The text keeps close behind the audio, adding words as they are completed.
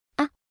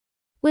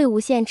魏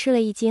无羡吃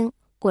了一惊，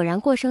果然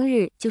过生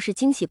日就是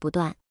惊喜不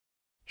断。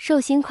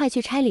寿星快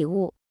去拆礼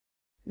物！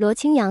罗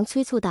青阳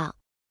催促道。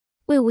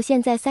魏无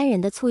羡在3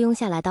人的簇拥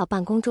下来到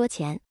办公桌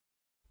前，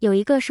有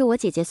一个是我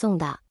姐姐送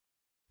的。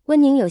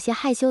温宁有些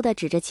害羞地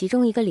指着其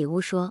中一个礼物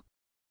说。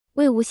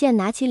魏无羡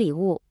拿起礼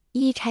物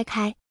一一拆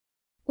开，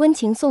温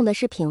情送的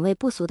是品味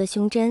不俗的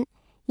胸针，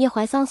聂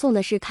怀桑送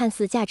的是看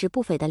似价值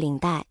不菲的领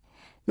带，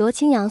罗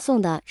青阳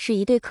送的是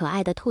一对可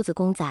爱的兔子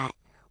公仔，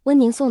温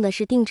宁送的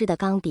是定制的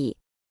钢笔。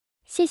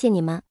谢谢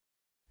你们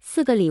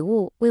，4个礼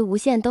物魏无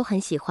羡都很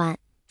喜欢，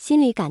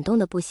心里感动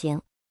的不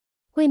行。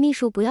魏秘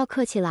书不要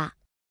客气啦，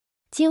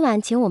今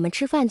晚请我们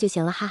吃饭就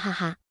行了，哈哈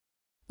哈。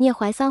聂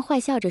怀桑坏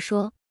笑着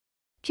说。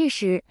这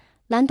时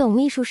蓝董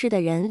秘书室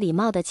的人礼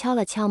貌地敲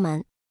了敲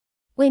门。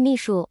魏秘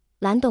书，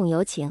蓝董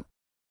有请。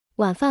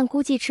晚饭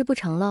估计吃不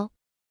成喽。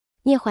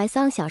聂怀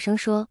桑小声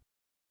说。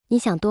你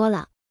想多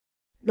了。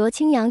罗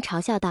青阳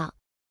嘲笑道。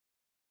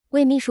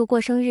魏秘书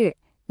过生日，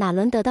哪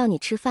轮得到你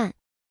吃饭？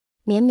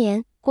绵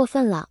绵，过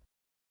分了。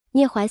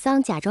聂怀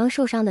桑假装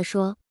受伤地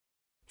说。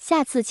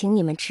下次请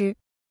你们吃。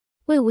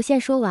魏无羡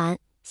说完，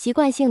习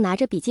惯性拿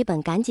着笔记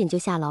本赶紧就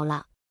下楼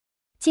了。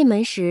进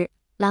门时，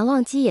蓝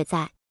忘机也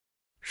在。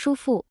叔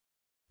父。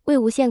魏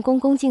无羡恭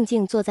恭敬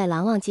敬坐在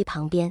蓝忘机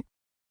旁边。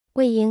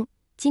魏婴，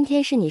今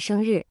天是你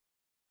生日。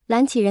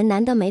蓝启仁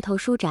难得眉头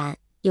舒展，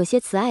有些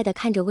慈爱地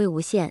看着魏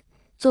无羡，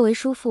作为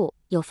叔父，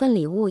有份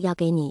礼物要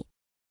给你。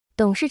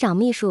董事长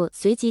秘书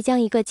随即将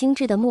一个精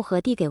致的木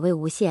盒递给魏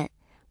无羡，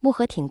木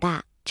盒挺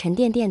大，沉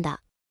甸甸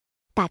的。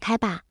打开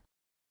吧。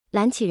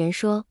蓝启仁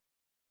说。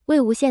魏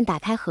无羡打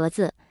开盒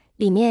子，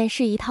里面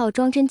是一套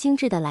装帧精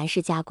致的蓝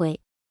氏家规。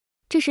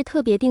这是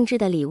特别定制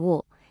的礼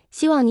物，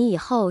希望你以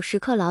后时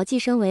刻牢记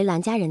身为蓝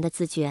家人的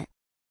自觉。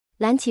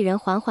蓝启仁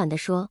缓缓地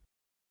说。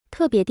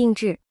特别定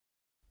制。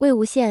魏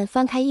无羡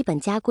翻开一本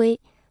家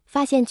规，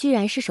发现居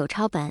然是手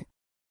抄本，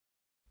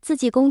字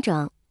迹工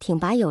整，挺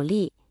拔有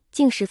力，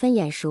竟十分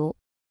眼熟。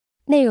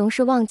内容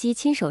是忘机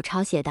亲手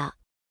抄写的。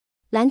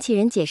蓝启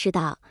仁解释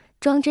道，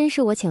装帧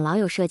是我请老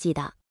友设计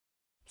的。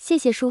谢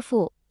谢叔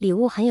父，礼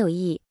物很有意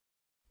义。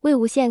魏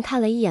无羡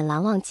看了一眼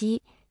蓝忘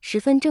机，十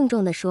分郑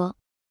重地说。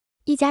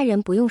一家人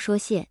不用说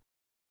谢。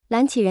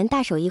蓝启仁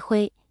大手一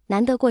挥，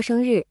难得过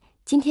生日，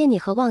今天你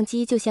和忘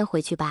机就先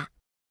回去吧。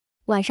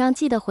晚上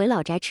记得回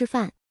老宅吃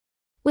饭。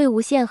魏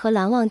无羡和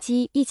蓝忘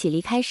机一起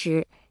离开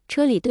时，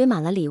车里堆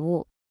满了礼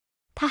物。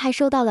他还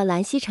收到了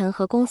蓝曦臣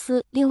和公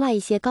司另外一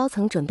些高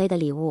层准备的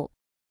礼物，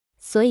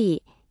所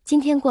以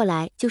今天过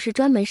来就是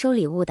专门收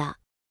礼物的。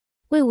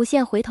魏无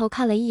羡回头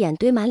看了一眼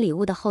堆满礼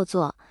物的后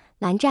座，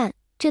蓝湛，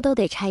这都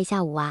得拆一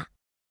下午啊。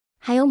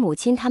还有母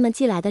亲他们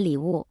寄来的礼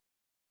物。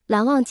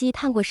蓝忘机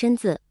探过身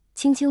子，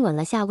轻轻吻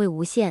了下魏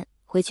无羡，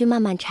回去慢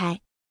慢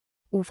拆。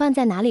午饭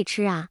在哪里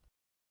吃啊？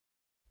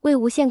魏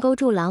无羡勾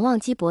住蓝忘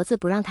机脖子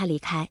不让他离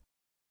开。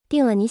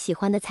订了你喜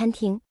欢的餐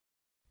厅。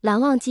蓝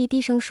忘机低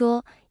声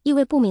说，意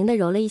味不明地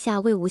揉了一下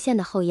魏无羡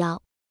的后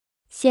腰。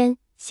先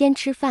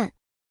吃饭。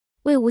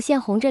魏无羡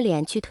红着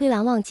脸去推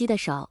蓝忘机的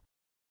手。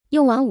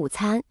用完午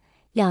餐，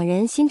两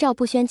人心照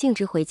不宣径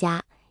直回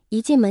家，一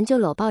进门就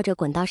搂抱着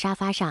滚到沙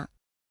发上。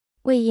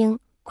魏婴，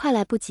快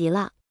来不及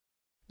了。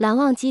蓝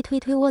忘机推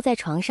窝在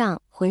床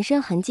上浑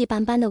身痕迹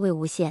斑斑的魏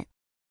无羡。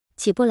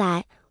起不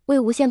来。魏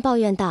无羡抱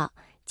怨道，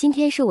今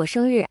天是我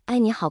生日，哎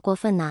你好过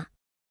分呐。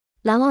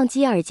蓝忘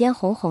机耳尖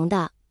红红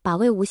的，把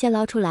魏无羡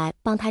捞出来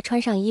帮他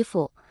穿上衣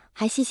服，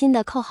还细心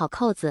的扣好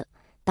扣子，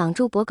挡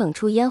住脖梗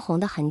处嫣红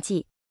的痕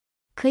迹。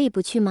可以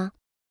不去吗？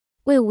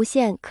魏无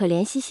羡可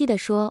怜兮兮地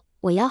说，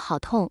我腰好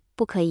痛，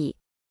不可以。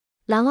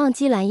蓝忘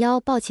机拦腰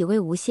抱起魏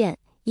无羡，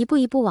一步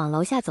一步往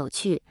楼下走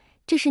去。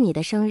这是你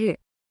的生日。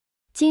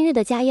今日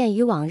的家宴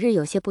与往日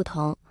有些不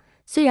同，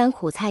虽然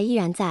苦菜依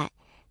然在，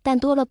但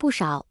多了不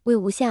少魏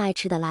无羡爱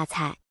吃的辣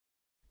菜。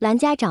蓝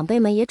家长辈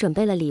们也准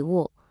备了礼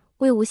物，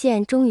魏无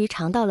羡终于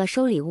尝到了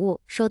收礼物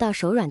收到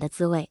手软的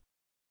滋味。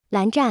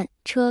蓝站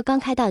车刚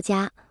开到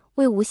家，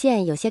魏无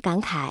羡有些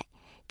感慨，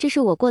这是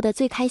我过得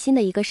最开心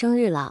的一个生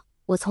日了，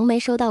我从没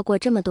收到过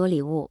这么多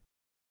礼物。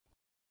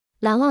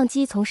蓝忘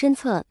机从身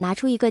侧拿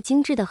出一个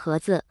精致的盒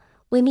子，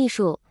魏秘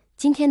书，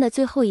今天的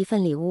最后一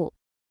份礼物。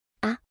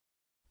啊，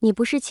你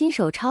不是亲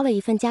手抄了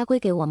一份家规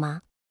给我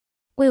吗？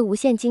魏无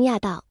羡惊讶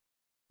道。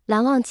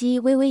蓝忘机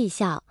微微一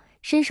笑，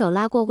伸手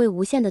拉过魏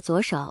无羡的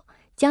左手，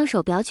将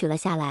手表取了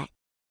下来，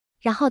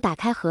然后打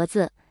开盒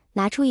子，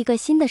拿出一个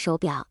新的手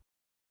表。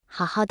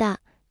好好的，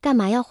干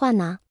嘛要换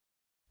呢？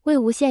魏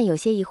无羡有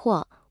些疑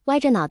惑，歪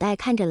着脑袋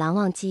看着蓝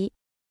忘机。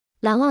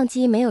蓝忘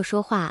机没有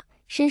说话，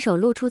伸手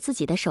露出自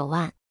己的手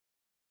腕，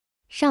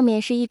上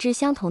面是一只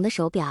相同的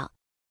手表。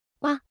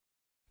哇，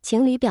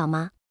情侣表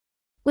吗？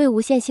魏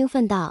无羡兴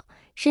奋道，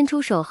伸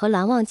出手和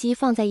蓝忘机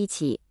放在一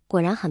起，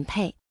果然很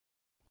配。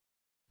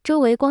周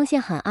围光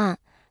线很暗，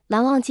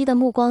蓝忘机的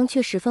目光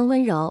却十分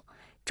温柔，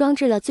装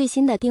置了最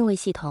新的定位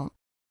系统。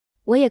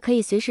我也可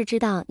以随时知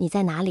道你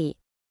在哪里。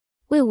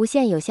魏无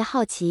羡有些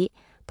好奇，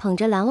捧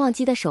着蓝忘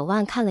机的手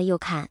腕看了又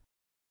看。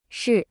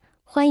是，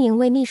欢迎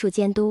魏秘书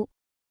监督。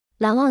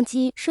蓝忘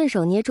机顺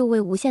手捏住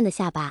魏无羡的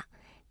下巴，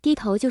低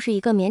头就是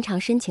一个绵长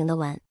深情的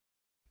吻。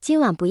今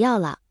晚不要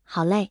了，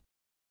好累。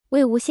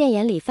魏无羡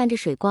眼里泛着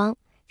水光，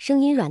声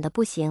音软的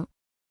不行。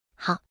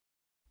好。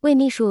魏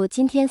秘书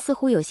今天似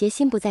乎有些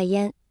心不在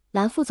焉，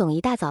蓝副总一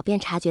大早便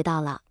察觉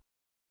到了。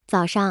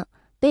早上，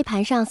杯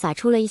盘上洒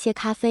出了一些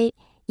咖啡，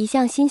一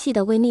向心细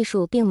的魏秘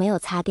书并没有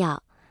擦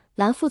掉。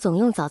蓝副总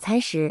用早餐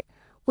时，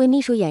魏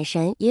秘书眼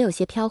神也有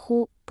些飘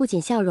忽，不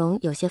仅笑容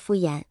有些敷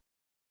衍。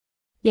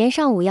连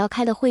上午要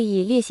开的会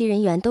议，列席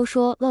人员都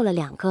说漏了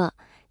2个，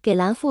给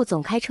蓝副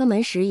总开车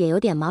门时也有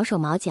点毛手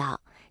毛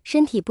脚，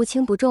身体不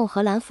轻不重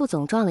和蓝副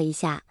总撞了一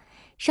下，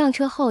上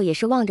车后也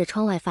是望着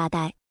窗外发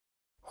呆。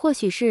或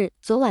许是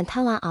昨晚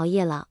贪玩熬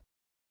夜了，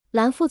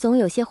蓝副总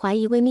有些怀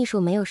疑魏秘书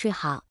没有睡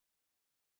好，